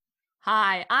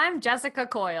Hi, I'm Jessica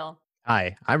Coyle.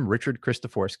 Hi, I'm Richard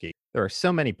Christoforski. There are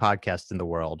so many podcasts in the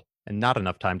world, and not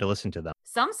enough time to listen to them.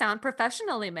 Some sound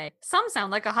professionally made, some sound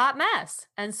like a hot mess,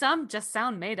 and some just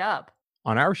sound made up.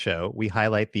 On our show, we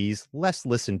highlight these less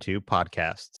listened to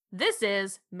podcasts. This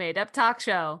is Made Up Talk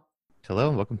Show. Hello,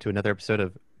 and welcome to another episode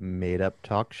of Made Up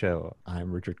Talk Show.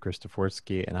 I'm Richard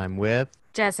Christoforski, and I'm with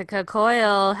Jessica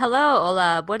Coyle. Hello,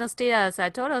 hola, buenos dias a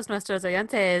todos nuestros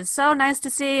oyentes. So nice to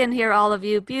see and hear all of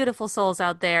you beautiful souls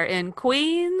out there in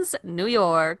Queens, New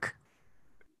York.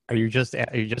 Are you just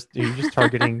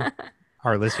targeting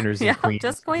our listeners in Queens,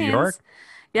 just Queens. New York?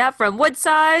 Yeah, from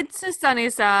Woodside to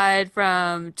Sunnyside,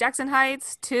 from Jackson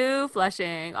Heights to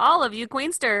Flushing. All of you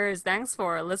Queensters, thanks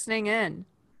for listening in.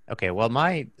 Okay, well,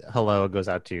 my hello goes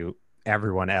out to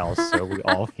everyone else, so we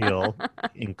all feel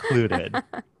included.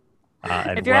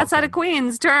 If you're outside of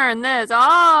Queens, turn this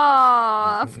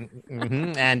off.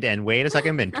 Mm-hmm. And wait a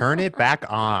second and turn it back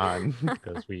on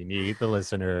because we need the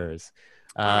listeners.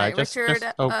 Right, Richard.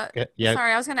 Yeah.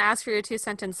 Sorry, I was going to ask for your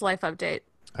 2-sentence life update.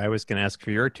 I was going to ask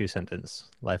for your 2-sentence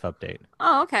life update.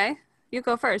 Oh, okay. You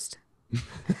go first.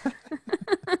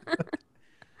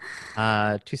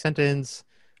 2-sentence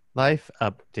life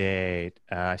update.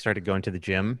 I started going to the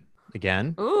gym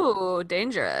again. Ooh,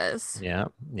 dangerous.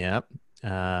 Yep.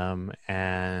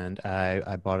 And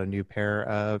I bought a new pair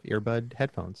of earbud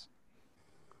headphones.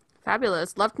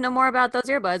 Fabulous. Love to know more about those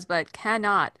earbuds, but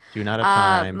cannot. Do not have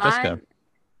time. Jessica.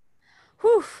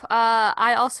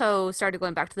 I also started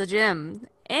going back to the gym,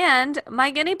 and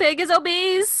my guinea pig is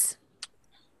obese.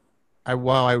 I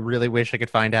really wish I could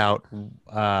find out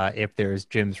if there's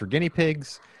gyms for guinea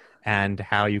pigs and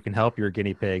how you can help your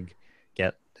guinea pig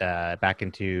get back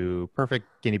into perfect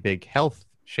guinea pig health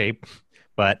shape,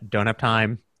 but don't have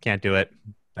time. Can't do it.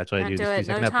 That's why I do these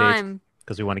 2-second updates,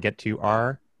 because we want to get to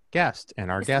our guest.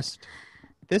 And our guest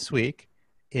this week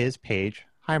is Paige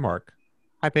Highmark.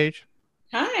 Hi, Paige.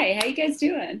 Hi, how you guys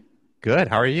doing? Good.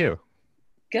 How are you?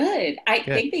 Good. I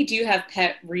think they do have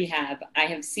pet rehab. I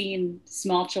have seen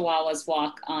small chihuahuas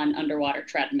walk on underwater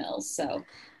treadmills, so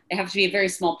they have to be a very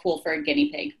small pool for a guinea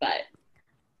pig, but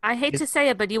I hate to say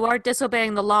it, but you are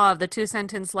disobeying the law of the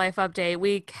 2-sentence life update.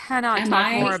 We cannot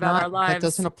talk more about our lives. That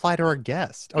doesn't apply to our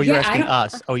guest. Oh, you're asking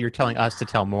us. Oh, you're telling us to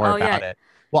tell more about it.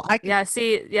 Well, Yeah,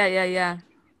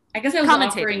 I guess I was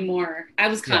offering more. I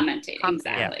was commenting.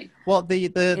 Exactly. Yeah. Well, the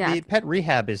pet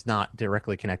rehab is not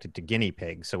directly connected to guinea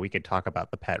pigs, so we could talk about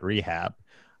the pet rehab.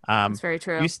 That's very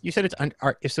true. You said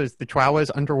so is the Chihuahua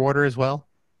is underwater as well?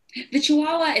 The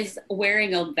Chihuahua is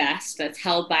wearing a vest that's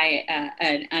held by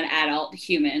an adult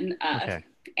human,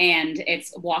 and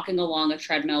it's walking along a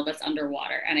treadmill that's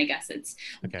underwater. And I guess it's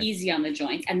easy on the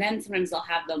joints. And then sometimes they'll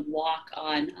have them walk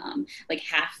on like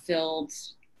half-filled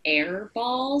air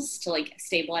balls to like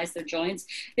stabilize their joints.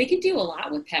 They can do a lot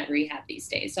with pet rehab these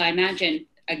days. So I imagine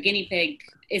a guinea pig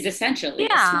is essentially a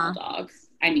small dog.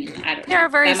 I mean, I don't know. They're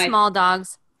very small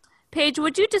dogs. Paige,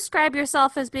 would you describe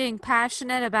yourself as being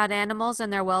passionate about animals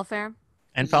and their welfare?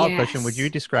 And follow-up question, would you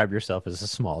describe yourself as a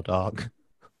small dog?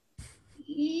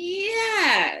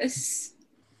 Yes.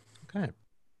 Okay.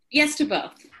 Yes to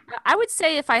both. I would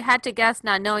say if I had to guess,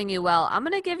 not knowing you well, I'm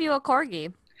going to give you a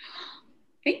corgi.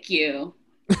 Thank you.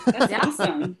 That's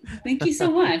awesome. Thank you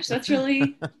so much. That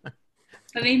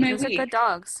made my week. Those are good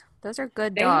dogs. Those are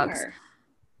good dogs. Are.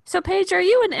 So, Paige, are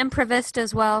you an improvist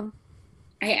as well?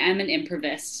 I am an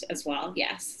improvist as well,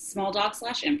 yes. Small dog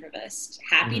 / improvist.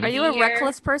 Happy to be here. Are you a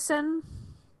reckless person?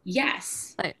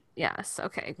 Yes. Yes,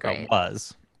 okay, great.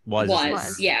 Was,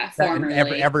 yeah, formerly.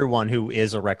 Everyone who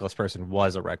is a reckless person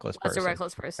was a reckless person. Was a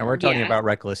reckless person. And we're talking about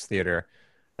Reckless Theater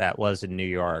that was in New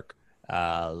York.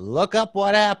 Look up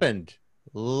what happened.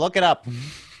 Look it up.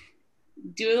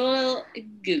 Do a little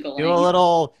Googling. Do a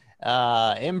little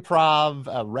improv,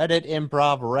 Reddit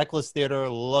improv, Reckless Theater.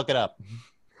 Look it up.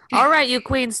 All right, you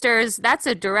Queensters, that's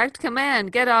a direct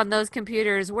command. Get on those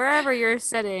computers wherever you're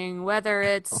sitting, whether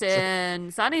it's in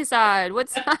Sunnyside,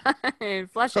 Woodside,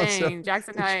 Flushing,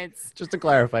 Jackson Heights. Just to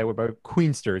clarify, by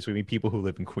Queensters, we mean people who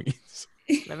live in Queens.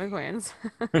 Live in Queens.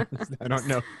 I don't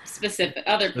know.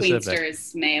 Other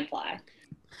Queensters may apply.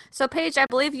 So, Paige, I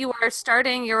believe you are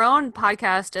starting your own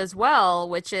podcast as well,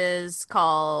 which is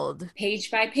called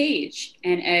Page by Page,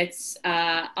 and it's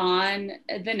on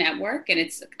the network, and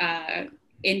it's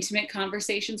intimate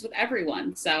conversations with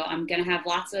everyone. So I'm going to have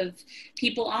lots of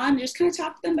people on, just kind of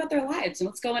talk to them about their lives and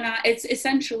what's going on. It's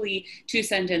essentially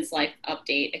 2-sentence life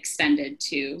update extended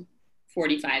to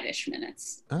 45-ish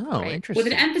minutes. Oh, interesting.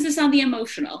 With an emphasis on the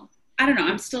emotional. I don't know.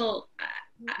 I'm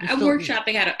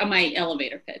workshopping my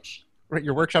elevator pitch. Right,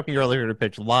 you're workshopping your elevator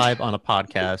pitch live on a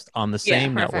podcast on the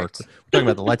same network. We're talking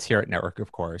about the Let's Hear It network,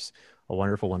 of course.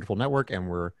 wonderful, wonderful network, and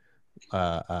we're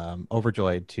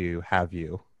overjoyed to have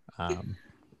you.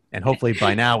 And hopefully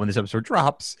by now, when this episode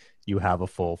drops, you have a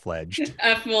full-fledged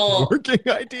working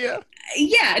idea.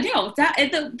 Yeah, no,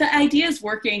 the idea is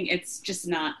working. It's just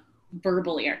not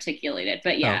verbally articulated,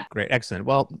 but yeah. Oh, great, excellent.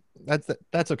 Well,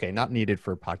 that's okay. Not needed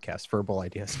for podcasts. Verbal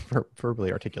ideas,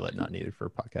 verbally articulate, not needed for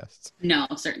podcasts. No,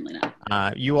 certainly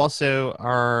not. You also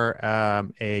are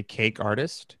a cake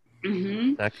artist.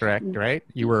 Mm-hmm. Is that correct? Right?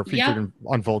 You were featured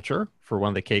on Vulture for one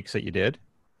of the cakes that you did.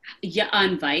 Yeah,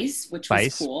 on Vice, which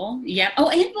was cool. Yeah. Oh,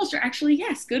 and Vulture, actually,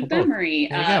 yes. Good memory.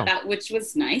 Which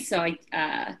was nice. So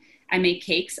I make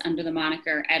cakes under the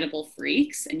moniker Edible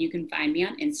Freaks, and you can find me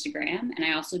on Instagram. And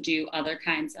I also do other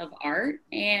kinds of art.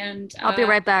 And I'll be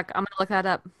right back. I'm gonna look that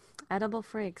up. Edible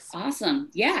Freaks. Awesome.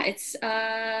 Yeah, it's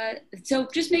so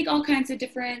just make all kinds of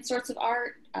different sorts of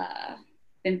art.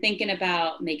 Been thinking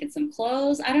about making some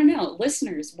clothes. I don't know,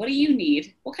 listeners, what do you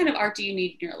need? What kind of art do you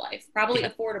need in your life? Probably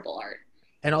affordable art.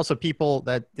 And also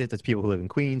that's people who live in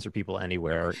Queens or people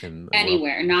anywhere in the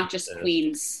world. Not just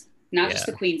Queens, just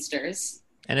the Queensters.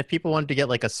 And if people wanted to get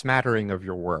like a smattering of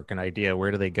your work, an idea, where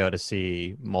do they go to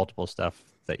see multiple stuff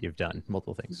that you've done,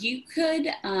 multiple things? You could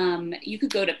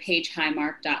go to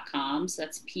paigehighmark.com. So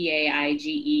that's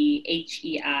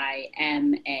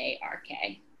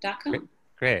PAIGEHEIMARK.com.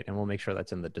 Great. And we'll make sure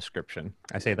that's in the description.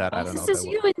 I say that, I don't know. This is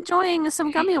you enjoying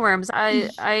some gummy worms.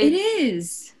 It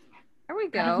is. There we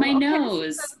go. Out of my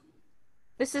nose.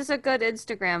 This is a good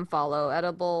Instagram follow,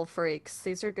 Edible Freaks.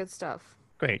 These are good stuff.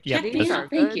 Great. Yeah.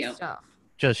 Thank you. Stuff.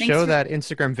 Just show that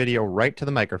Instagram video right to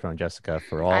the microphone, Jessica,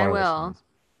 for all our listeners.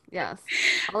 Yes.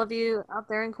 All of you out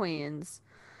there in Queens.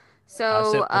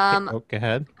 So, go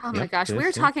ahead. Oh my gosh, we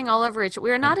were talking all over each.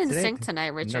 We are not in sync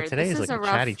tonight, Richard. No, today is like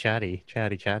a chatty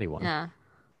one. Yeah.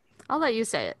 I'll let you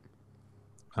say it.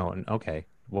 Oh, okay.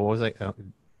 What was I?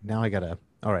 Now I gotta.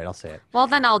 All right, I'll say it. Well,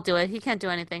 then I'll do it. He can't do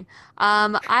anything.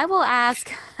 I will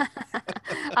ask.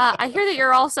 I hear that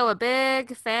you're also a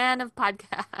big fan of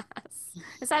podcasts.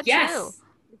 Is that true?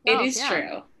 It is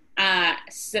true.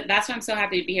 So that's why I'm so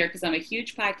happy to be here, because I'm a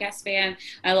huge podcast fan.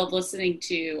 I love listening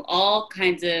to all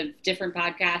kinds of different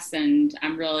podcasts, and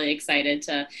I'm really excited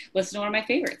to listen to one of my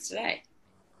favorites today.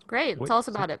 Great. Tell us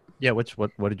about it. Yeah. What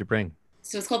did you bring?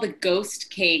 So it's called the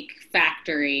Ghost Cake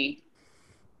Factory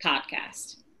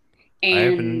podcast.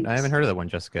 And I haven't heard of that one,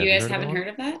 Jessica. You guys haven't heard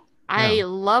of that? I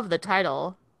love the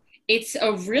title. It's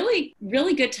a really,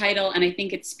 really good title, and I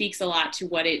think it speaks a lot to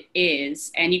what it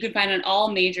is. And you can find it on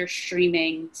all major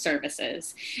streaming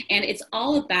services. And it's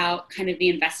all about kind of the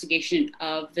investigation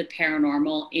of the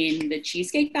paranormal in the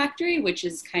Cheesecake Factory, which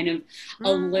is kind of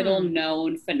a little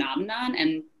known phenomenon.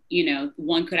 And you know,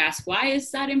 one could ask, why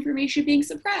is that information being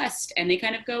suppressed? And they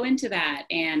kind of go into that.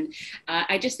 And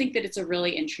I just think that it's a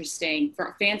really interesting,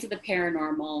 for fans of the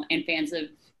paranormal and fans of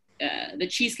the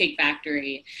Cheesecake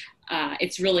Factory,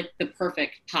 it's really the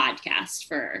perfect podcast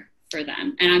for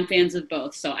them. And I'm fans of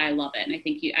both, so I love it. And I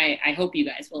think I hope you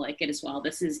guys will like it as well.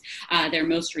 This is their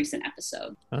most recent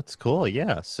episode. That's cool.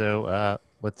 Yeah. So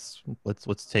let's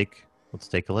take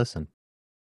a listen.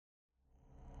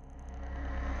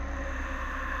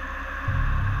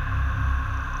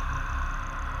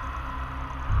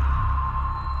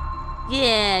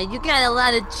 Yeah, you got a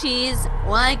lot of cheese.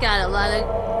 Well, I got a lot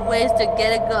of ways to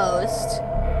get a ghost.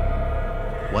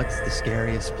 What's the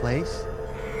scariest place?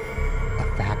 A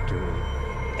factory.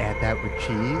 Add that with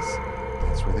cheese,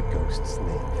 that's where the ghosts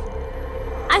live.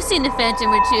 I've seen a phantom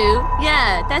or two.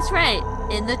 Yeah, that's right.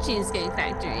 In the Cheesecake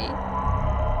Factory.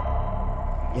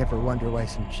 You ever wonder why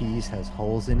some cheese has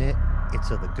holes in it? It's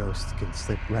so the ghosts can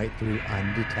slip right through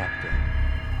undetected.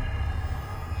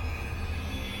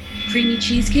 Creamy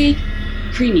cheesecake,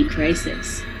 creamy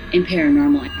crisis, and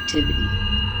paranormal activity.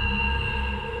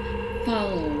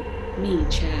 Follow me,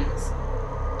 Chaz,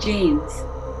 James,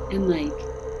 and Mike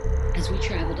as we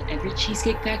travel to every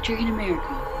cheesecake factory in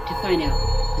America to find out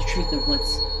the truth of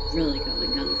what's really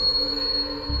going on.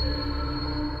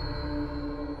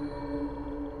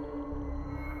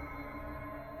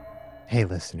 Hey,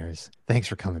 listeners, thanks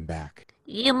for coming back.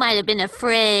 You might have been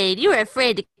afraid. You were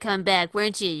afraid to come back,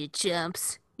 weren't you, you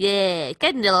chumps? Yeah,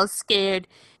 getting a little scared.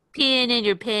 Peeing in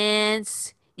your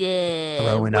pants. Yeah.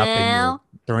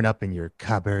 Throwing up in your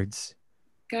cupboards.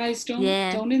 Guys,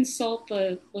 don't insult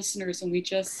the listeners, and we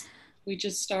just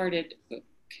started.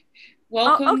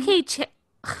 Welcome. Oh, okay, Chaz,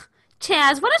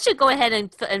 why don't you go ahead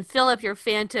and fill up your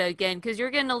Fanta again, because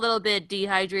you're getting a little bit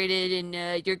dehydrated and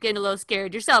you're getting a little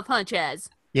scared yourself, huh, Chaz?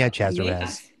 Yeah, Chaz.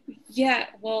 Yeah,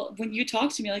 well, when you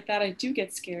talk to me like that, I do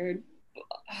get scared.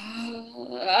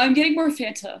 I'm getting more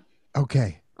Fanta.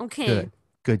 Okay.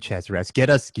 Good, Chaz. Get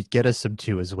us some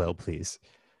too as well, please.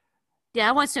 Yeah,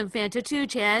 I want some Fanta too,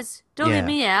 Chaz. Don't leave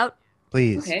me out.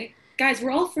 Please. Okay. Guys,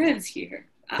 we're all friends here.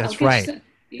 That's right.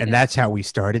 And that's how we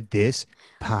started this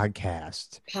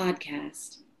podcast.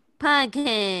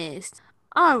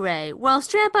 All right, well,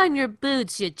 strap on your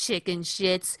boots, you chicken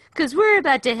shits, because we're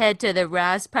about to head to the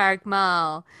Ross Park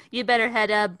Mall. You better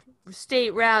head up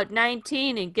State Route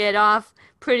 19 and get off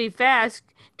pretty fast.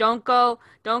 Don't go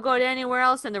to anywhere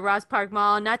else in the Ross Park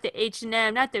Mall, not the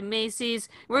H&M, not the Macy's.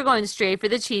 We're going straight for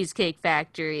the Cheesecake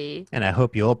Factory. And I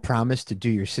hope you'll promise to do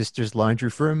your sister's laundry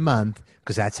for a month,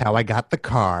 because that's how I got the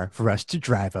car for us to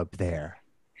drive up there.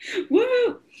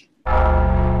 Woo!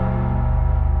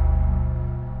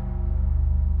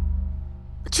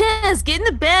 Chaz, get in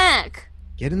the back.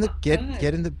 Get in the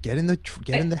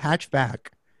hatchback.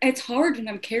 It's hard when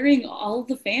I'm carrying all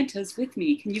the Fantas with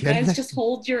me. Can you guys just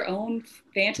hold your own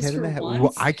Fantas for once?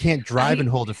 Well, I can't drive and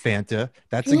hold a Fanta.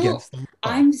 That's against the law.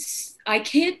 I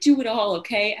can't do it all,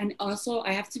 okay? And also,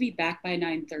 I have to be back by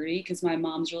 9:30 because my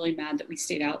mom's really mad that we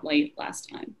stayed out late last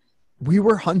time. We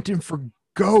were hunting for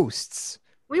ghosts.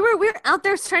 We were out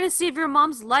there trying to save your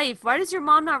mom's life. Why does your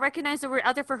mom not recognize that we're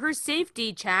out there for her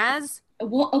safety, Chaz?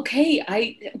 Well, okay.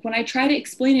 When I try to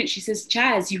explain it, she says,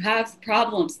 Chaz, you have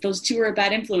problems. Those two are a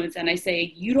bad influence. And I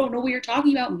say, you don't know what you're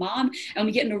talking about, Mom. And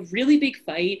we get in a really big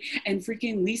fight and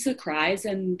freaking Lisa cries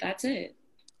and that's it.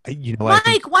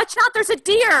 Mike, watch out. There's a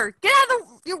deer. Get out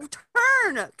of your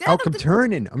turn. I'm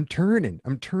turning.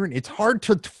 It's hard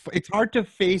to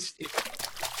face.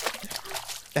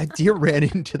 That deer ran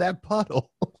into that puddle.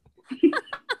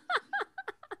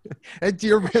 That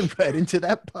deer ran right into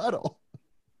that puddle.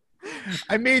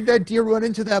 I made that deer run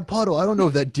into that puddle. I don't know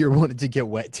if that deer wanted to get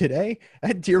wet today.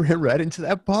 That deer ran right into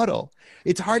that puddle.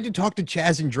 It's hard to talk to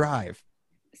Chaz and drive.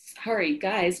 Sorry,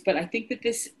 guys, but I think that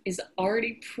this is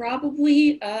already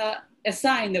probably a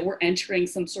sign that we're entering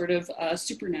some sort of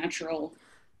supernatural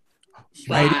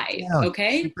vibe,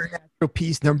 okay? Supernatural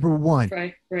piece number 1.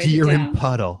 Right deer in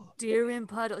puddle. Deer in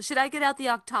puddle. Should I get out the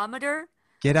octometer?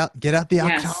 Get out the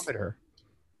octometer.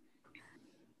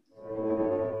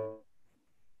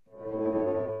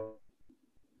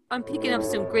 I'm picking up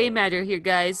some gray matter here,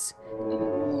 guys.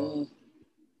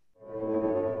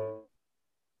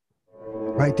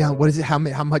 Write down, what is it? How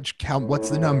much count? What's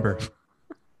the number?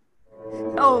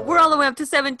 Oh, we're all the way up to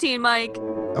 17, Mike.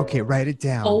 Okay, write it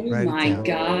down. Oh my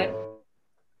God.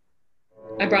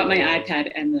 I brought my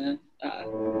iPad and the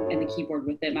keyboard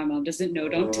with it. My mom doesn't know.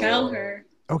 Don't tell her.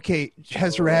 Okay,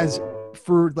 Chazraz,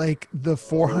 for like the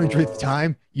 400th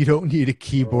time, you don't need a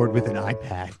keyboard with an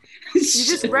iPad. You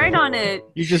just write on it.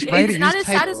 You just write it. You just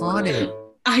type on it.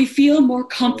 I feel more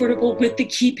comfortable with the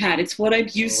keypad. It's what I'm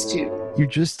used to. You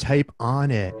just type on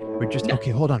it.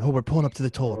 Okay, hold on. We're pulling up to the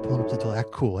toll.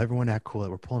 Act cool. Everyone act cool.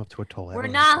 We're pulling up to a toll. We're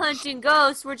not hunting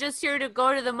ghosts. We're just here to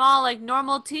go to the mall like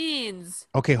normal teens.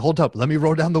 Okay, hold up. Let me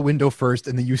roll down the window first,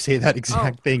 and then you say that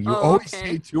exact thing. You always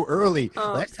say it too early.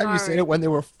 Last time you said it when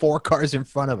there were 4 cars in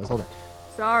front of us. Hold on.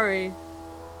 Sorry.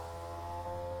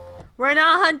 We're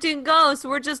not hunting ghosts.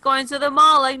 We're just going to the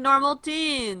mall like normal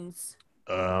teens.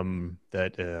 Okay,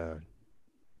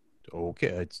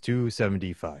 it's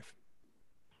 $2.75.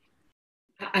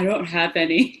 I don't have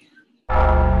any.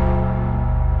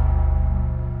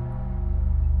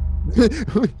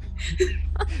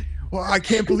 Well, I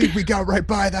can't believe we got right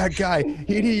by that guy.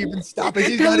 He didn't even stop us.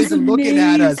 He's not even looking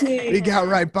at us. We got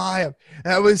right by him.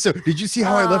 That was so. Did you see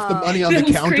how I left the money on the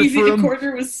counter crazy. for him? The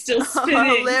quarter was still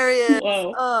spinning. Hilarious.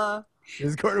 Whoa.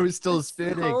 His quarter was still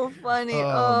spinning. So funny.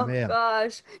 Oh man.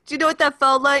 Gosh. Do you know what that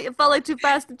felt like? It felt like Too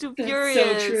Fast and Too Furious.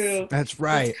 That's so true. That's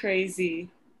right. That's crazy.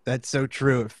 That's so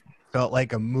true. It felt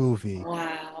like a movie.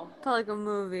 Wow. Felt like a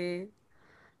movie.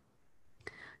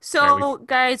 So,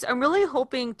 guys, I'm really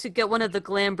hoping to get one of the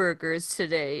glam burgers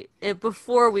today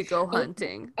before we go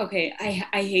hunting. Okay,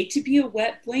 I hate to be a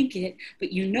wet blanket,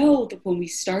 but you know that when we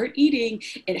start eating,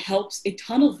 it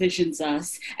tunnel visions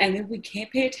us, and then we can't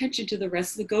pay attention to the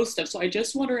rest of the ghost stuff. So I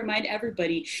just want to remind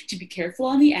everybody to be careful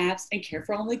on the apps and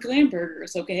careful on the glam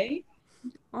burgers, okay?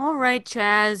 All right,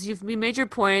 Chaz, you made your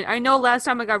point. I know last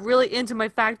time I got really into my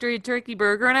factory turkey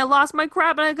burger and I lost my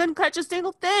crap and I couldn't catch a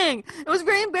single thing. It was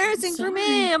very embarrassing for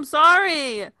me. I'm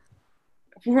sorry.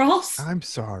 I'm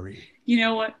sorry. You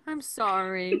know what? I'm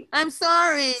sorry.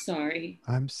 Sorry.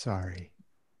 I'm sorry.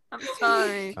 Watch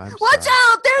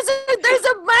out! There's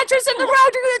a mattress in the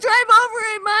road. You're gonna drive over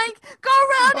it, Mike. Go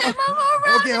around it, Mom.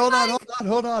 Okay,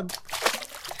 hold on.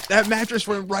 That mattress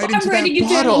went right into that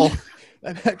bottle.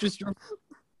 That mattress.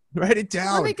 Write it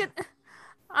down. I'm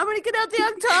gonna get out the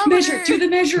octometer. Do the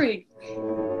measuring.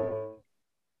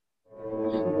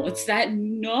 What's that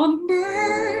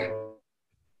number?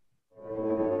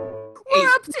 We're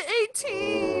up to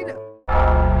 18.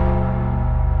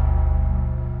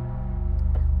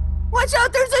 Watch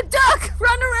out, there's a duck!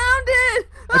 Run around it!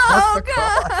 Oh,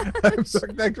 God! I'm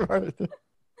stuck next to it.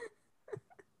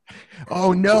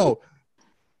 Oh, no.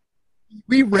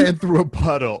 We ran through a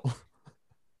puddle.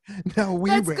 No, we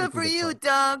That's ran good through for the you, puddle.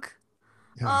 Doug.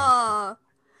 Oh. Aw.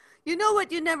 You know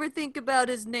what you never think about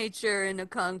is nature in a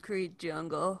concrete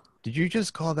jungle. Did you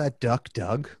just call that duck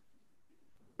Doug?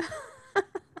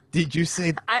 Did you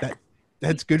say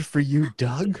that's good for you,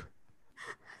 Doug?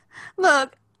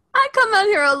 Look, I come out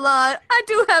here a lot. I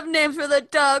do have names for the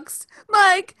ducks.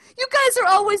 Mike, you guys are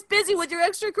always busy with your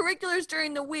extracurriculars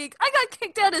during the week. I got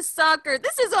kicked out of soccer.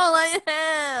 This is all I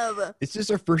have. This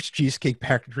is our first Cheesecake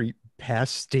Factory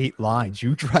past state lines.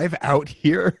 You drive out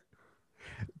here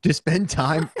to spend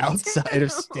time outside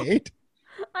of state?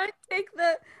 I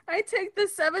take the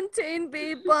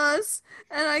 17B bus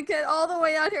and I get all the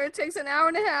way out here. It takes an hour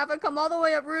and a half. I come all the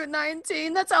way up Route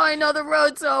 19. That's how I know the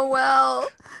road so well.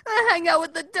 I hang out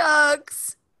with the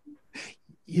ducks.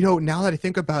 You know, now that I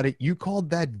think about it, you called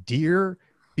that deer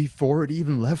before it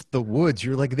even left the woods.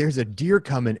 You're like, there's a deer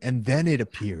coming, and then it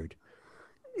appeared.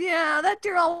 Yeah, that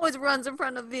deer always runs in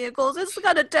front of vehicles. It's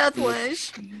got a death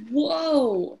wish.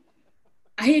 Whoa.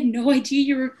 I had no idea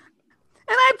you were...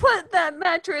 And I put that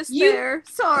mattress there.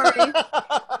 Sorry.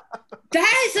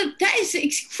 That is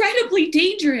incredibly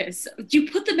dangerous. You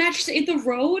put the mattress in the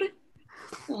road?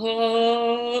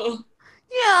 Oh.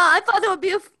 Yeah, I thought it'd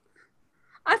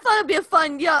be a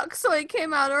fun yuck, so I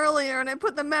came out earlier and I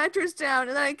put the mattress down,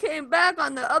 and then I came back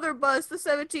on the other bus, the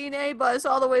 17A bus,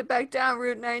 all the way back down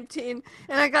Route 19,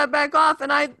 and I got back off,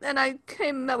 and I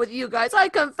came and met with you guys. I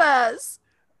confess.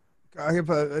 I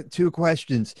have 2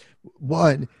 questions.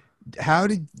 1, how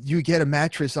did you get a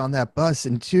mattress on that bus?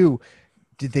 And 2,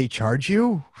 did they charge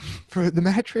you for the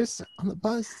mattress on the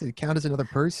bus? Did it count as another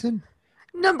person?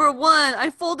 Number 1,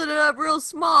 I folded it up real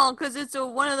small because it's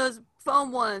one of those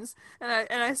foam ones, and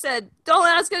I said, don't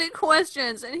ask any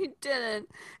questions, and he didn't.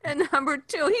 And number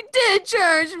 2, he did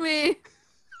charge me.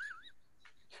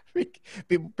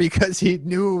 Because he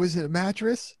knew it was a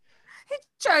mattress? He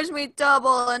charged me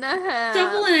double and a half.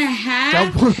 Double and a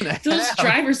half? Double and a half. Those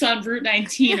drivers on Route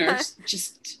 19 are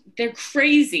just, they're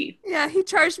crazy. Yeah, he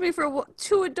charged me for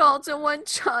 2 adults and 1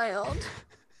 child.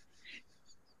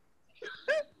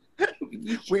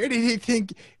 Where did he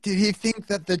think? Did he think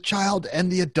that the child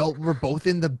and the adult were both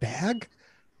in the bag?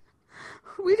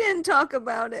 We didn't talk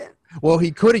about it. Well, he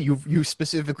couldn't. You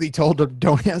specifically told him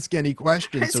don't ask any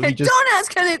questions. I said, don't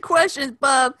ask any questions,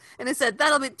 Bub. And I said,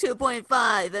 that'll be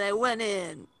 2.5. And I went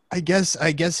in. I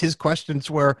guess his questions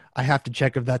were, I have to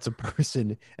check if that's a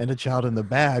person and a child in the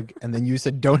bag. And then you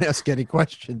said, don't ask any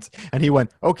questions. And he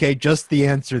went, okay, just the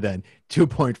answer then.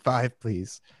 2.5,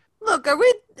 please. Look, are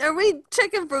we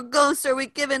checking for ghosts, or are we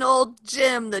giving old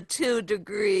Jim the 2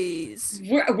 degrees?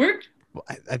 We're Well,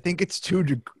 I think it's 2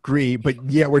 degree, but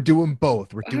yeah, we're doing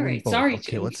both. We're doing both. Sorry,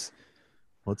 okay, Jim.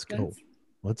 let's go.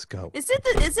 Let's go. Is it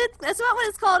that's not what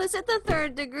it's called. Is it the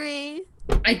 3rd degree?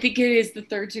 I think it is the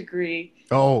 3rd degree.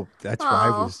 Oh, that's where I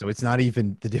was. So it's not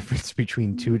even the difference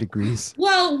between 2 degrees.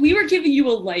 Well, we were giving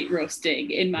you a light roasting,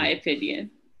 in my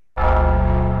opinion.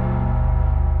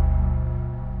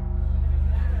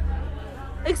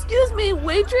 Excuse me,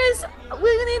 waitress.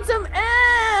 We need some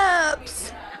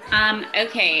apps.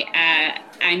 Okay,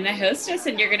 I'm the hostess,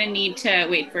 and you're going to need to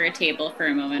wait for a table for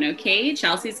a moment, okay?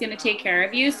 Chelsea's going to take care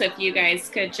of you, so if you guys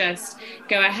could just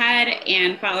go ahead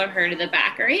and follow her to the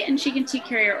back, all right? And she can take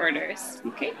care of your orders,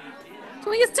 okay?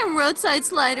 Can we get some roadside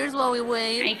sliders while we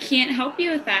wait? I can't help you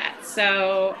with that,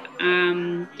 so,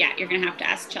 yeah, you're going to have to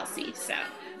ask Chelsea, so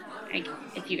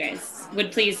if you guys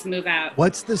would please move out.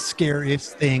 What's the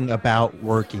scariest thing about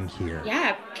working here?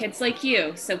 Yeah, kids like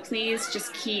you, so please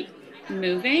just keep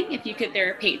moving. If you could, there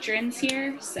are patrons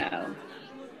here, so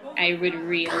I would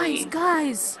really...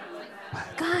 Guys.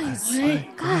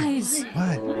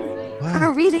 What?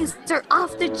 Our readings are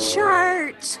off the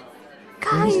chart.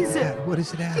 Guys. What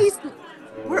is it at?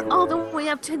 We're all the way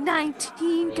up to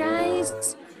 19,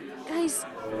 guys.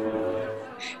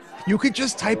 You could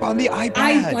just type on the iPad.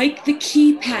 I like the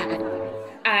keypad.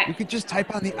 You could just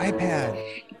type on the iPad.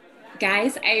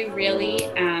 Guys, I really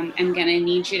am going to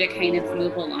need you to kind of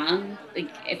move along. Like,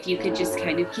 if you could just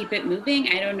kind of keep it moving.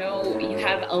 I don't know. You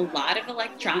have a lot of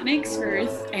electronics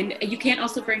and you can't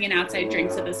also bring in outside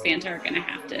drinks, so this Fanta are going to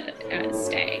have to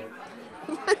stay.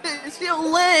 It's so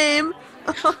lame.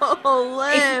 Oh,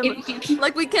 lame. If you keep...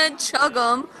 Like we can't chug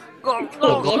them.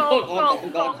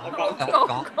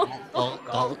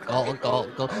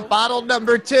 Bottle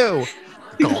number 2.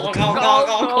 And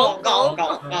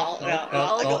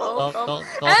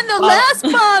the last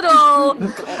bottle.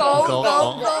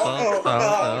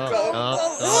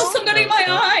 Oh, somebody in my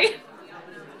eye.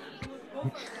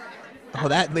 Well,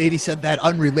 that lady said that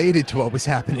unrelated to what was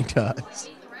happening to us.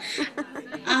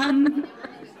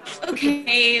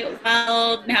 Okay,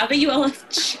 well, now that you all have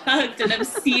chugged an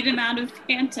obscene amount of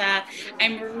Fanta,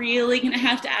 I'm really going to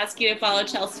have to ask you to follow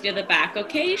Chelsea to the back,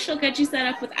 okay? She'll get you set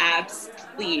up with abs,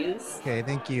 please. Okay,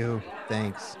 thank you.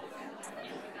 Thanks.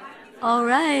 All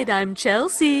right, I'm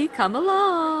Chelsea. Come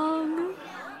along.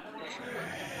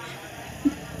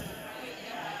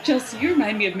 Chelsea, you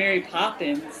remind me of Mary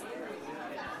Poppins.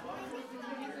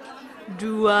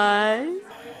 Do I?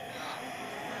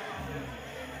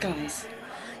 Guys,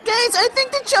 I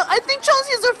think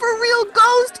Chelsea's a for real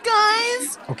ghost,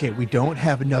 guys. Okay, we don't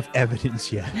have enough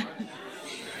evidence yet.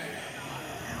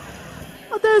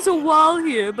 Well, there's a wall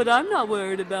here, but I'm not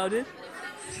worried about it.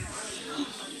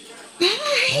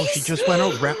 Oh, she just went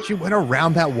around. She went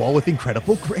around that wall with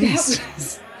incredible grace.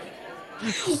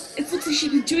 It looks like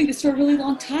she's been doing this for a really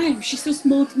long time. She's so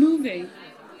smooth moving.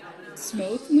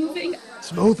 Smooth moving?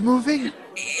 Smooth moving?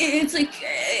 It's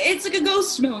like a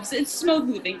ghost moves. It's smooth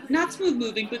moving. Not smooth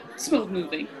moving, but smooth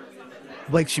moving.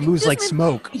 Like she moves like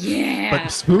smoke. Yeah.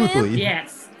 But smoothly.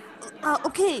 Yes.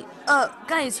 Okay,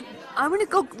 guys, I'm gonna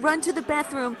go run to the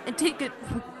bathroom and take a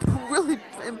really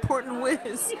important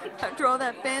whiz after all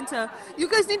that Fanta. You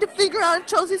guys need to figure out if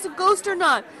Chelsea's a ghost or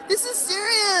not. This is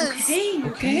serious.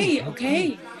 Okay.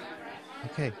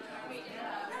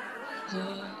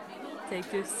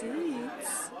 Take your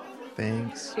seats.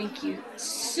 Thanks. Thank you.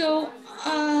 So,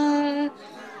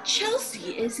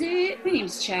 Chelsea, is it? My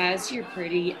name's Chaz. You're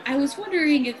pretty. I was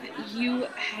wondering if you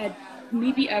had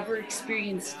maybe ever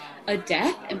experienced a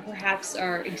death and perhaps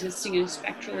are existing in a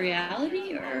spectral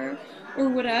reality or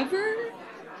whatever.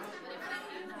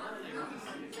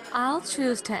 I'll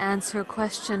choose to answer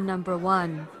question number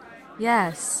 1.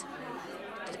 Yes,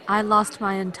 I lost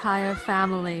my entire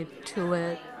family to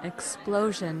an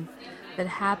explosion that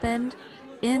happened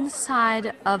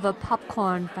inside of a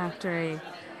popcorn factory.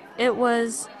 It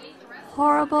was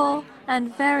horrible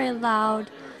and very loud,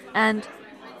 and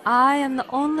I am the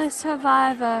only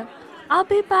survivor. I'll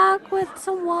be back with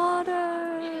some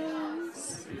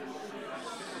waters.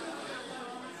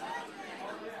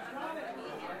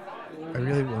 I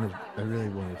really want a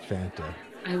Fanta.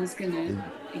 I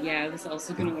was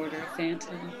also gonna order a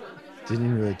Fanta.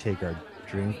 Didn't really take our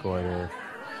drink order.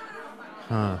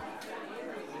 Huh.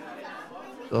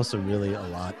 It's also really a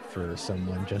lot for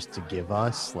someone just to give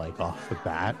us, like, off the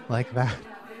bat like that.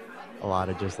 A lot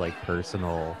of just, like,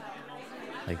 personal,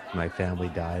 like, my family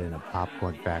died in a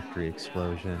popcorn factory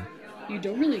explosion. You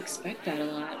don't really expect that a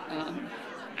lot.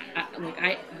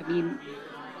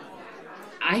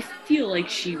 I feel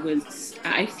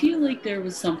like there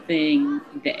was something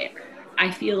there. I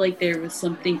feel like there was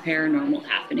something paranormal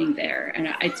happening there,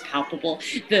 and it's palpable.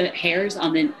 The hairs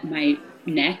on my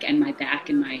neck and my back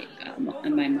and my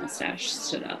mustache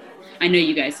stood up. I know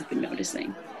you guys have been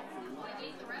noticing.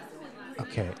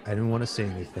 Okay, I didn't want to say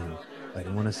anything,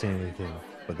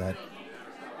 but that's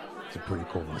a pretty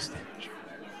cool mustache.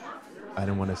 I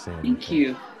didn't want to say anything. Thank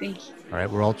you. All right,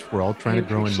 we're all trying to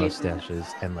grow in mustaches,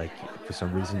 and like for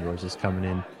some reason yours is coming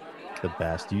in the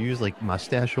best. Do you use like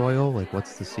mustache oil? Like,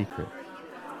 what's the secret?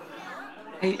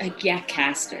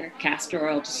 Castor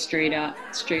oil, just straight up.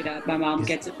 My mom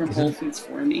gets it from Whole Foods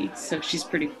for me, so she's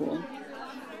pretty cool.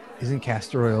 Isn't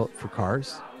castor oil for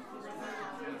cars?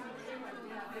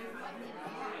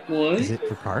 What? Is it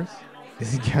for cars?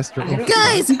 Isn't castor oil?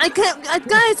 Guys, I'm back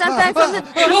from the.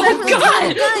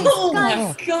 Oh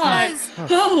my god!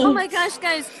 Oh my gosh,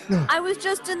 guys! I was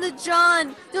just in the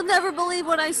John. You'll never believe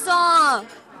what I saw.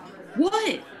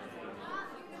 What?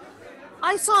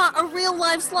 I saw a real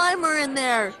life Slimer in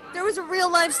there. There was a real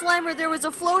life Slimer. There was a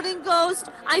floating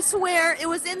ghost. I swear, it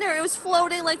was in there. It was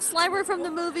floating like Slimer from the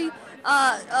movie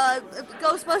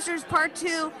Ghostbusters Part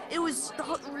 2. It was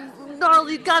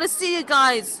gnarly. You gotta see it,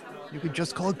 guys. You could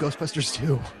just call it Ghostbusters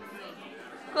 2.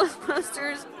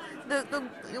 Ghostbusters.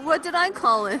 What did I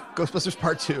call it? Ghostbusters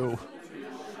Part 2.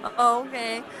 Oh,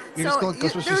 okay. You just call it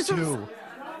Ghostbusters 2.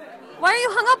 Why are you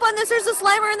hung up on this? There's a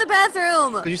Slimer in the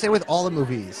bathroom. Because you say it with all the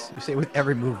movies. You say it with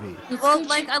every movie. Well,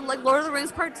 like Lord of the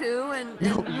Rings Part 2 and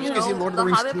no, you can say Lord of the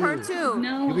Rings Hobbit 2. Part 2.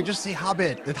 No. You could just say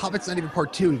Hobbit. The Hobbit's not even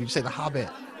Part 2. You can just say The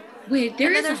Hobbit. Wait,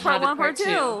 there's a Part 1, Hobbit Part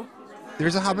 2.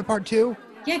 There's a Hobbit Part 2?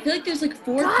 Yeah, I feel like there's like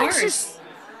 4 parts.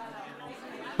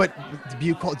 But do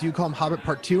you call them Hobbit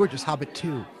Part 2 or just Hobbit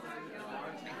 2?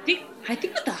 I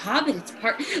think with the Hobbit it's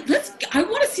part. I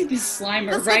want to see this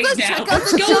Slimer Let's now.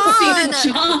 Let's go see the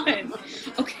John.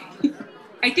 Okay.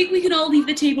 I think we can all leave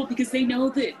the table because they know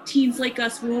that teens like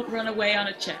us won't run away on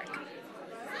a check.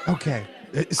 Okay.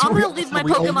 I'm gonna leave my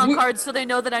Pokemon cards so they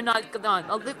know that I'm not gone.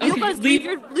 You guys leave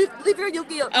your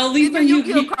Yu-Gi-Oh. I'll leave your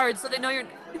Yu-Gi-Oh cards so they know you're.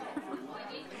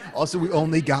 Also, we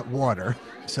only got water,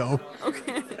 so.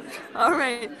 Okay. All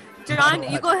right, John,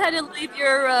 you go ahead and leave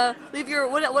your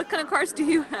what kind of cards do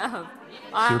you have?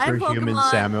 Superhuman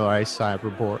Samurai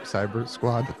Cyber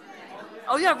Squad.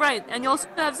 Oh yeah, right. And you also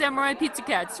have Samurai Pizza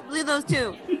Cats. Leave those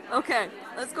two. Okay,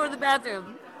 let's go to the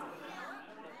bathroom.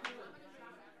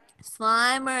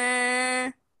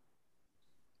 Slimer.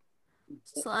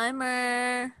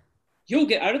 Yo,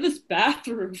 get out of this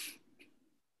bathroom.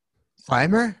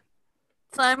 Slimer?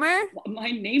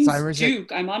 My name's Slimer's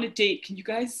Duke. I'm on a date. Can you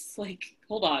guys,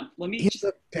 hold on. Let me just...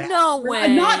 No way.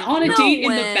 I'm not on a date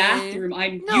in the bathroom.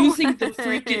 I'm using the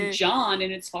freaking John,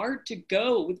 and it's hard to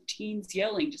go with teens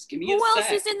yelling. Just give me a sec. Who else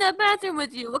is in that bathroom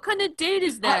with you? What kind of date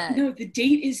is that? No, the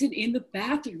date isn't in the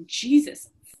bathroom. Jesus.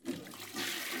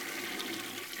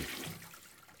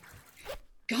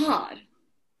 God.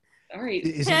 All right.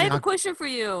 Hey, I have a question for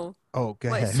you. Oh, go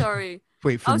ahead. Wait, sorry.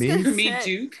 Wait, for me? For me,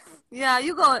 Duke? Yeah,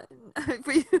 you go.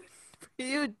 For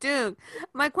you, Duke.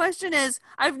 My question is,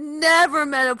 I've never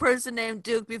met a person named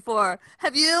Duke before.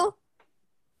 Have you?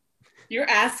 You're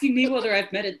asking me whether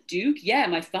I've met a Duke? Yeah,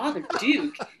 my father,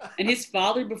 Duke. And his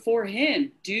father before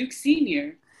him, Duke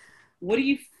Sr. What do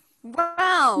you...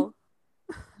 Wow.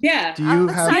 Yeah. Do you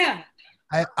have... Yeah.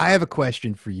 I have a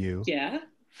question for you. Yeah?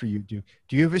 For you, Duke.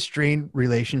 Do you have a strained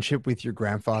relationship with your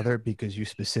grandfather because you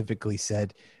specifically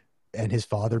said, and his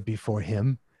father before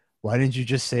him? Why didn't you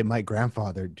just say my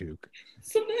grandfather, Duke?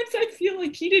 Sometimes I feel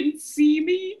like he didn't see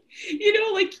me. He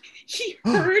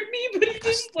heard me, but he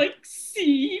didn't,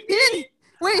 see me.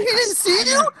 Wait, he didn't see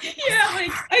you?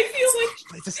 Yeah, I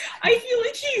feel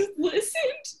like he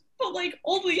listened, but,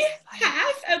 only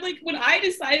half. And, when I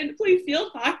decided to play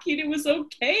field hockey, and it was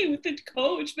okay with the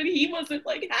coach, but he wasn't,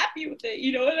 happy with it.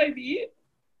 You know what I mean?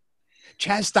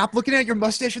 Chaz, stop looking at your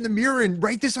mustache in the mirror and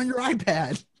write this on your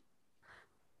iPad.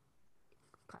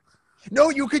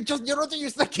 No, you don't have to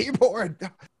use the keyboard.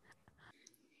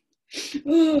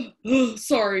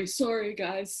 Sorry,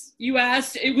 guys. You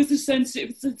asked. It was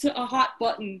it's a hot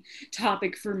button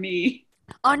topic for me.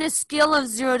 On a scale of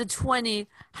 0 to 20,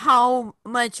 how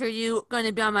much are you going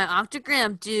to be on my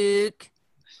octagram, Duke?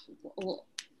 Well,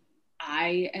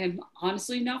 I am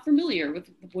honestly not familiar with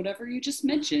whatever you just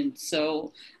mentioned,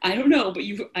 so I don't know, but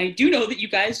I do know that you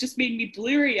guys just made me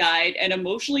bleary-eyed and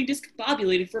emotionally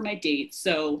discombobulated for my date,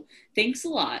 so thanks a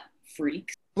lot,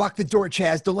 freaks. Block the door,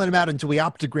 Chaz. Don't let him out until we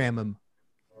octagram him.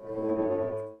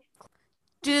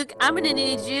 Duke, I'm going to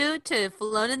need you to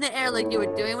float in the air like you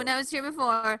were doing when I was here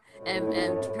before and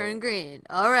turn green.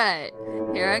 All right,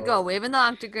 here I go, waving the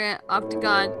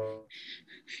octagon.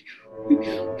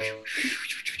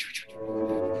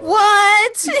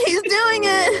 What? He's doing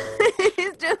it.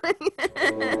 He's doing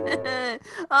it.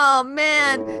 Oh,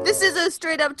 man. This is a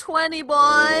straight up 20,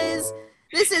 boys.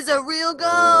 This is a real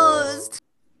ghost.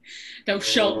 Thou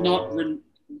shalt not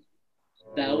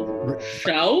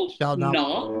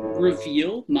not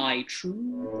reveal my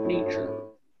true nature.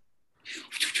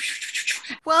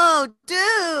 Whoa,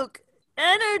 Duke.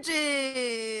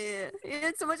 Energy. He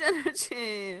had so much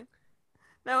energy.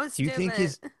 That was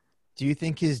stupid. Do you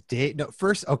think his date? No,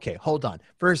 first, okay, hold on.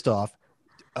 First off,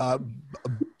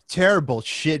 terrible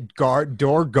shit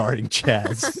door guarding,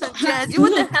 Chaz. Chaz, you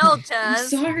what the hell, Chaz? I'm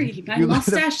sorry, my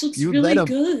mustache looks really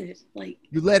good.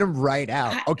 You let him right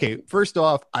out. Okay, first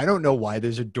off, I don't know why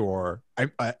there's a door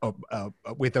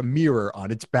with a mirror on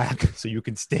its back, so you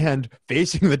can stand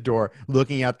facing the door,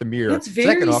 looking out the mirror. That's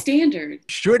very standard.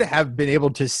 Should have been able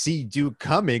to see Duke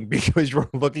coming because you're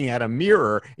looking at a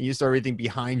mirror and you saw everything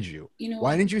behind you.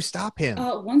 Why didn't you stop him?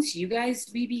 Once you guys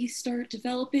maybe start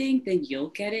developing, then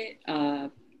you'll get it.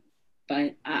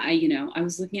 But I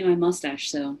was looking at my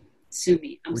mustache, so sue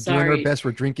me. I'm sorry. We're doing our best.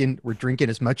 We're drinking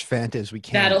as much Fanta as we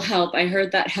can. That'll help. I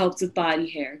heard that helps with body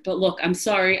hair. But look, I'm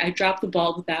sorry. I dropped the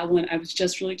ball with that one. I was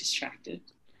just really distracted.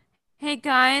 Hey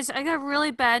guys, I got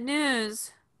really bad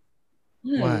news.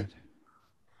 What?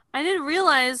 I didn't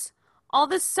realize all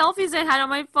the selfies I had on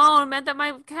my phone meant that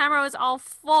my camera was all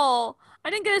full. I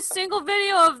didn't get a single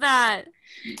video of that.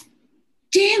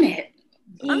 Damn it.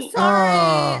 I'm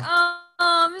sorry.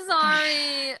 I'm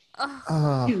sorry.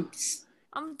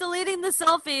 I'm deleting the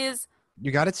selfies.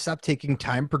 You got to stop taking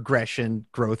time progression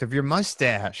growth of your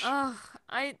mustache. I'm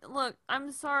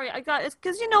sorry. It's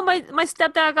because my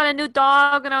stepdad got a new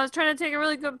dog and I was trying to take a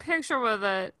really good picture with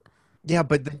it. Yeah,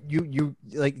 but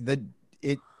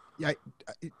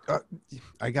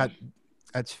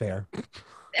that's fair.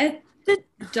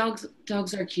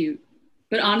 Dogs are cute.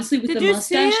 But honestly, with the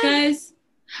mustache, guys.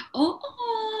 Oh.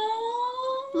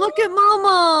 Look at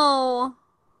Momo.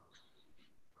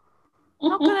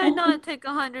 How could I not take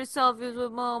 100 selfies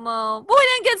with Momo? But we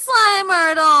didn't get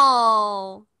Slimer at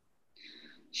all.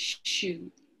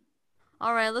 Shoot.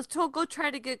 All right, let's go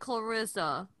try to get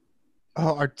Clarissa.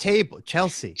 Oh, our table,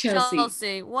 Chelsea.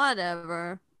 Chelsea,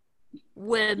 whatever.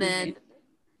 Women.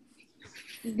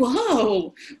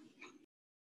 Whoa.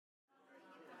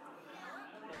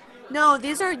 No,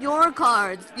 these are your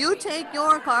cards. You take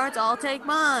your cards, I'll take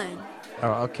mine.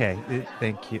 Oh, okay.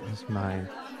 Thank you. It's mine.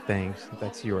 Thanks.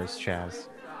 That's yours, Chaz.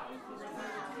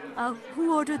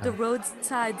 Who ordered the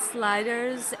roadside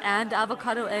sliders and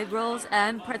avocado egg rolls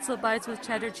and pretzel bites with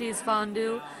cheddar cheese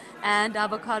fondue and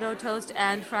avocado toast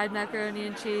and fried macaroni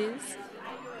and cheese?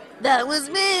 That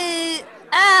was me!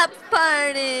 App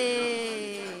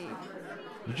party!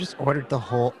 You just ordered the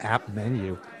whole app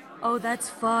menu. Oh, that's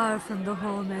far from the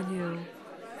whole menu.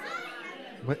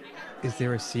 What? Is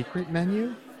there a secret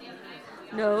menu?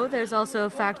 No, there's also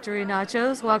factory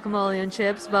nachos, guacamole and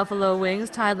chips, buffalo wings,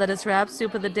 Thai lettuce wraps,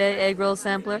 soup of the day, egg roll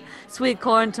sampler, sweet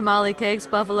corn tamale cakes,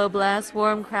 buffalo blast,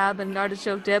 warm crab and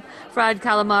artichoke dip, fried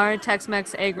calamari,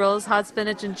 Tex-Mex egg rolls, hot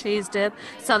spinach and cheese dip,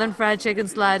 southern fried chicken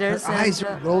sliders. Her eyes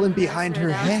are rolling behind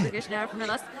her head.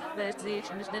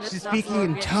 She's speaking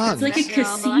in tongues. It's like a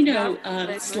casino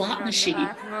slot machine.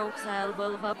 Oh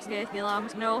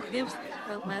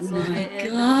my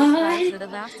god.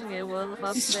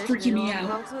 This is freaking me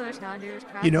out.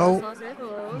 You know,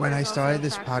 when I started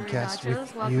this podcast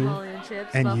with you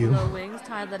and you,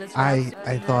 I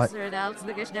thought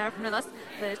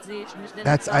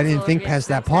I didn't think past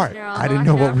that part. I didn't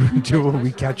know what we would do when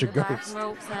we catch a ghost.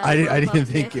 I didn't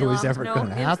think it was ever going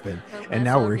to happen. And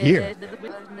now we're here.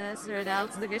 I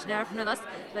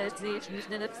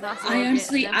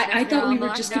honestly, I thought we were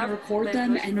just gonna record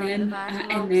them and then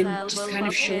just kind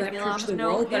of show that proof to the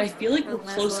world. But I feel like we're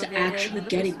close to actually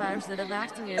getting them.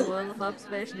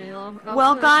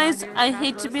 Well, guys, I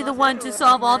hate to be the one to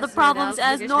solve all the problems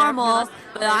as normal,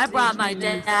 but I brought my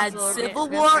dad's Civil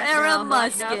War era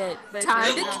musket.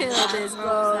 Time to kill this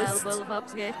ghost. Oh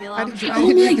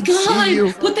my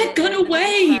god! Put that gun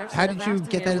away! How did you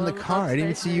get that in the car? I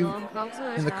didn't see you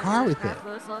in the car with it.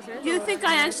 You think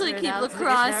I actually keep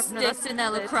lacrosse sticks in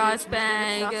that lacrosse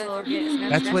bag?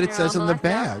 That's what it says on the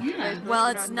bag. Well,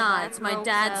 it's not. It's my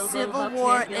dad's Civil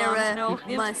War era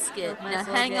musket. Now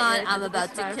hang on, I'm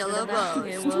about to kill a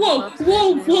ghost. Whoa,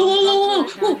 cool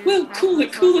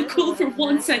it for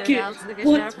 1 second.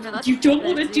 What? You don't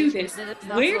want to do this.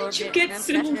 Where did you get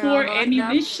Civil War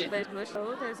ammunition? Look,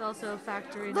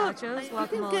 you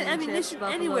can get ammunition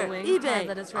anywhere. eBay,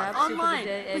 online.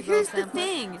 But here's the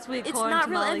thing. It's not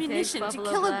real ammunition. To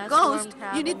kill a ghost,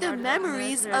 you need the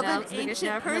memories of an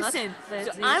ancient person.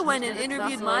 So I went and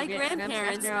interviewed my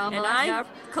grandparents, and I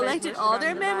collected all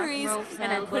their memories,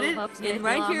 and I put it in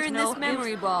right here in this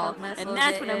memory ball. And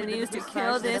that's what I'm going to use to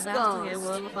kill this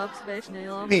ghost.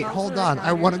 Wait, hold on.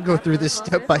 I want to go through this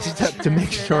step by step to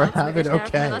make sure I have it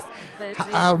okay.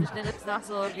 How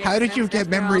did you get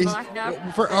memories?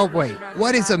 Oh, wait.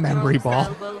 What is a memory ball?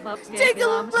 Take a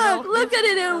look. Look at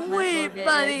it and weep,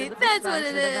 buddy. That's what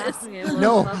it is.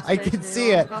 No, I can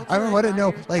see it. I want to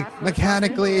know, like,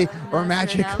 mechanically or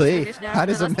magically, how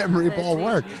does a memory ball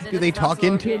work? Do they talk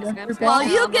into a memory ball? While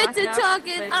you get to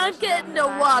talking, I'm getting to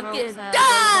walking.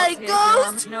 Die,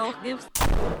 ghost!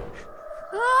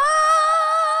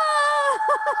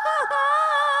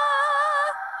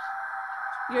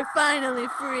 You're finally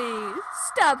free.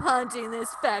 Stop haunting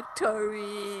this factory.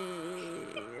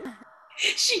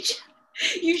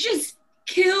 You just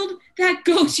killed that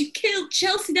ghost. You killed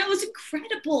Chelsea. That was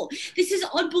incredible. This is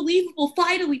unbelievable.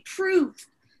 Finally proof.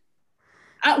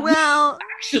 Well,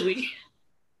 actually,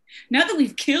 now that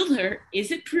we've killed her,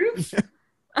 is it proof?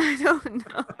 I don't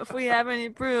know if we have any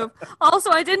proof. Also,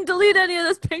 I didn't delete any of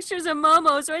those pictures of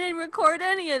Momo, so I didn't record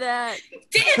any of that.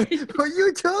 Well,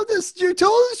 you told us you were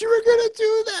gonna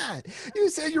do that. You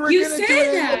said you were gonna do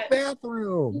it in the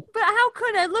bathroom. But how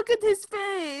could I? Look at his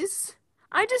face.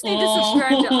 I just need to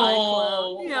subscribe to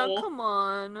iCloud. Yeah, come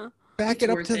on. Back it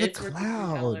up to the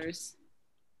cloud.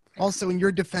 Also, in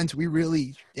your defense, we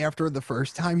really, after the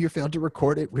first time you failed to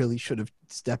record it, really should have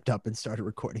stepped up and started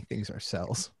recording things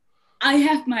ourselves. I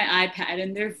have my iPad,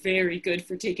 and they're very good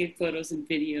for taking photos and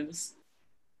videos.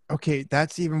 Okay,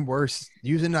 that's even worse.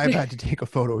 Using an iPad to take a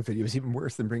photo or video is even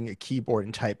worse than bringing a keyboard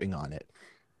and typing on it.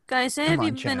 Guys, it have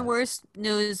even worse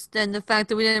news than the fact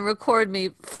that we didn't record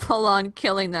me full-on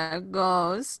killing that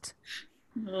ghost.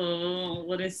 Oh,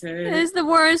 what is it? It's the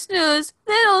worst news.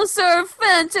 They don't serve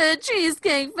Fanta at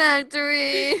Cheesecake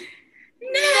Factory.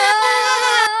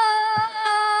 No!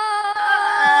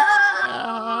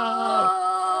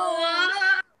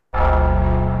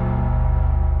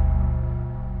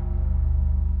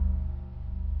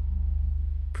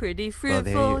 pretty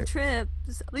fruitful trip.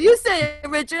 You say it,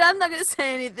 Richard. I'm not going to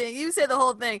say anything. You say the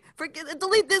whole thing.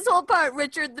 Delete this whole part,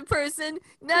 Richard, the person.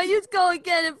 Now you go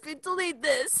again and delete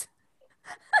this.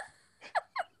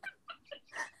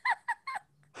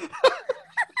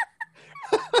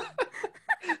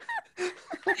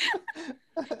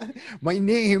 My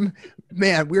name,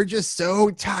 man, we're just so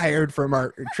tired from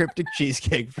our trip to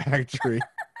Cheesecake Factory.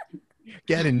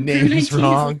 Getting names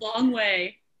wrong. Is a long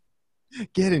way.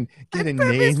 Getting names wrong.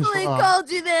 I purposefully called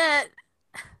you that.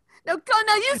 No, you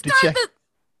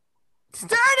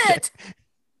start it.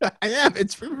 I am.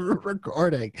 It's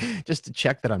recording just to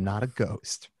check that I'm not a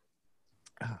ghost.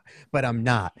 But I'm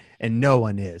not, and no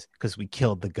one is, because we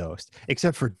killed the ghost,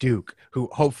 except for Duke, who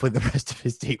hopefully the rest of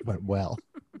his date went well.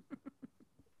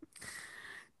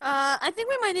 I think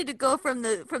we might need to go from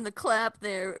the clap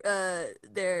there,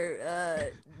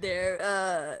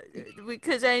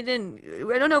 because I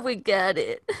don't know if we got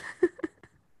it.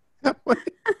 What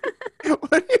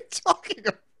are you talking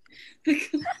about?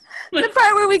 The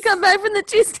part where we come back from the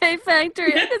Cheesecake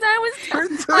Factory, because I was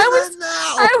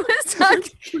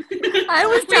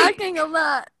talking a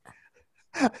lot.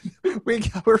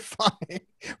 We're fine.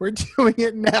 We're doing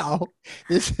it now.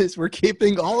 We're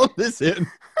keeping all of this in,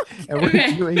 and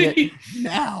we're doing it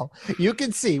now. You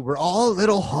can see we're all a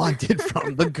little haunted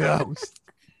from the ghost.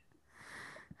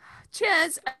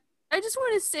 Chaz, I just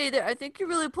want to say that I think you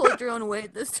really pulled your own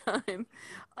weight this time.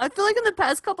 I feel like in the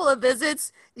past couple of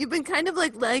visits, you've been kind of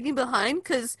like lagging behind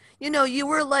because, you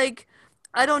were like,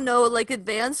 I don't know, like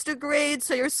advanced grade,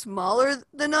 so you're smaller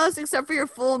than us except for your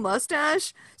full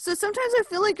mustache. So sometimes I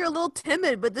feel like you're a little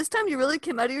timid, but this time you really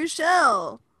came out of your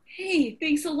shell. Hey,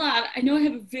 thanks a lot. I know I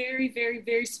have a very, very,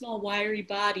 very small, wiry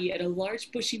body and a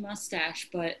large, bushy mustache,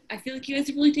 but I feel like you guys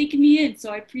have really taken me in,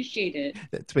 so I appreciate it.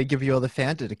 That's why we give you all the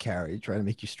Fanta to carry, try to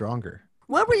make you stronger.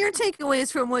 What were your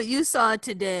takeaways from what you saw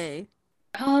today?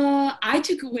 I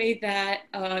took away that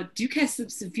Duke has some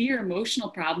severe emotional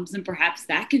problems, and perhaps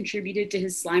that contributed to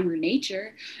his Slimer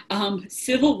nature.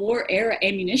 Civil War era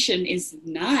ammunition is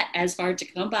not as hard to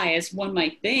come by as one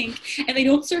might think, and they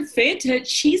don't serve Fanta at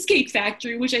Cheesecake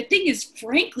Factory, which I think is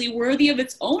frankly worthy of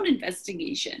its own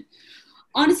investigation.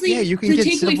 Honestly, yeah, you can get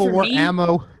Civil War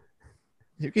ammo.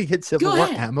 You can get Civil War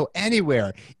ammo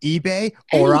anywhere, eBay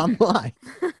or online.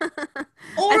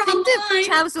 I think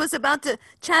that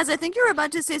Chaz, I think you were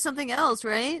about to say something else,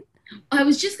 right? I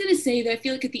was just going to say that I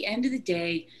feel like at the end of the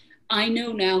day, I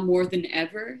know now more than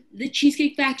ever the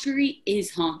Cheesecake Factory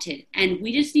is haunted. And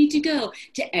we just need to go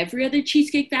to every other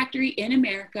Cheesecake Factory in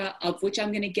America, of which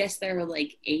I'm going to guess there are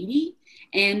like 80,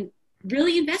 and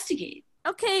really investigate.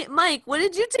 Okay, Mike, what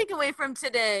did you take away from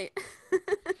today?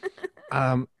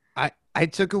 I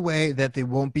took away that they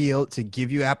won't be able to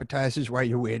give you appetizers while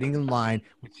you're waiting in line,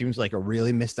 which seems like a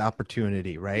really missed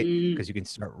opportunity, right? Because you can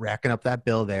start racking up that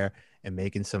bill there and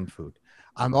making some food.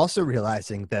 I'm also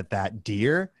realizing that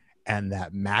deer and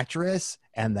that mattress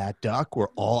and that duck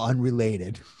were all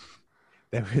unrelated.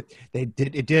 It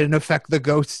didn't affect the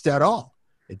ghosts at all.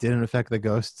 It didn't affect the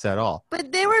ghosts at all.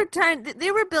 But they were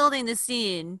building the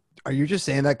scene. Are you just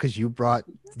saying that because did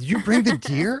you bring the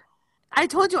deer? I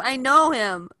told you I know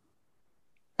him.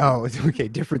 Oh, okay,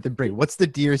 different than Brady. What's the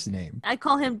deer's name? I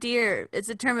call him Deer. It's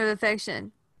a term of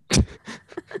affection.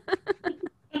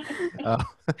 Oh,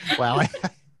 wow,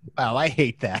 I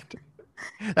hate that.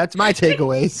 That's my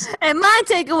takeaways. And my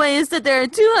takeaway is that there are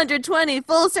 220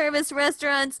 full-service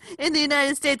restaurants in the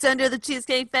United States under the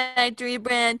Cheesecake Factory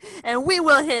brand, and we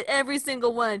will hit every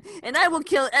single one. And I will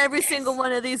kill every single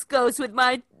one of these ghosts with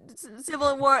my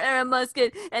Civil War era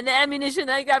musket and the ammunition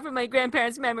I got from my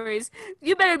grandparents' memories.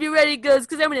 You better be ready, ghosts,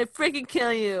 because I'm going to freaking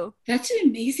kill you. That's an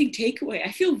amazing takeaway.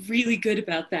 I feel really good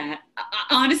about that.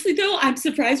 Honestly, though, I'm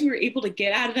surprised we were able to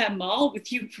get out of that mall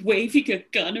with you waving a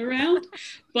gun around.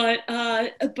 But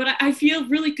I feel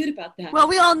really good about that. Well,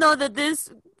 we all know that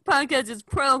this podcast is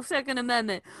pro Second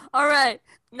Amendment. All right.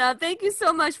 Now, thank you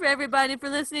so much for everybody for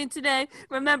listening today.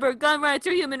 Remember, gun rights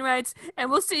are human rights,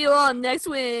 and we'll see you all next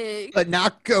week. But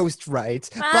not ghost rights.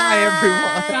 Bye,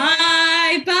 everyone.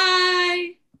 Bye.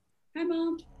 Bye. Hi,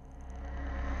 Mom.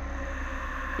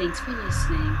 Thanks for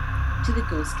listening to the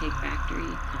Ghost Cake Factory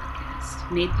podcast,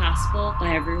 made possible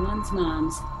by everyone's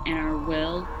moms and our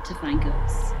will to find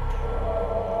ghosts.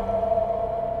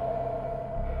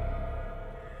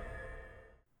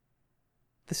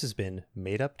 This has been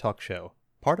Made Up Talk Show,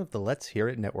 part of the Let's Hear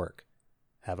It network.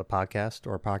 Have a podcast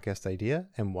or a podcast idea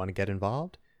and want to get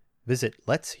involved? Visit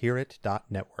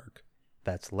letshearit.network.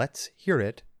 That's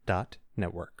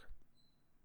letshearit.network.